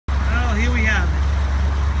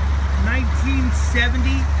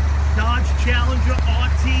1970 Dodge Challenger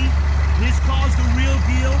RT. This car's the real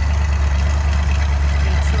deal.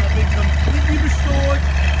 It's been completely restored.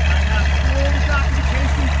 I have all the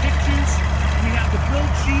documentation, pictures. We have the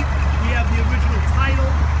build sheet. We have the original title.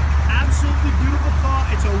 Absolutely beautiful car.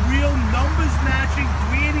 It's a real numbers matching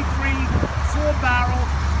 383 4-barrel.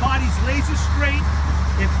 Body's laser straight.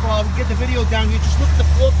 If we get the video down here, just look at the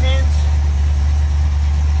floor pans.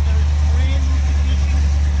 They're in brand new condition,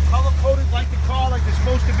 color coded like the car, like they're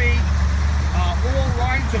supposed to be. All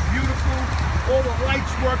lines are beautiful. All the lights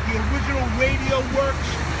work. The original radio works.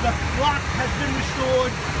 The clock has been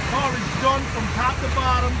restored. The car is done from top to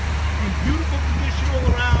bottom. In beautiful condition all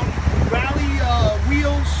around. Rally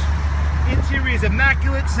wheels. Interior is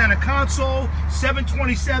immaculate. Center console.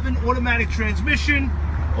 727 automatic transmission.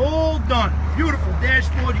 All done. Beautiful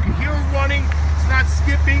dashboard. You can hear it running. It's not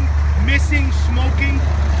skipping, missing, smoking.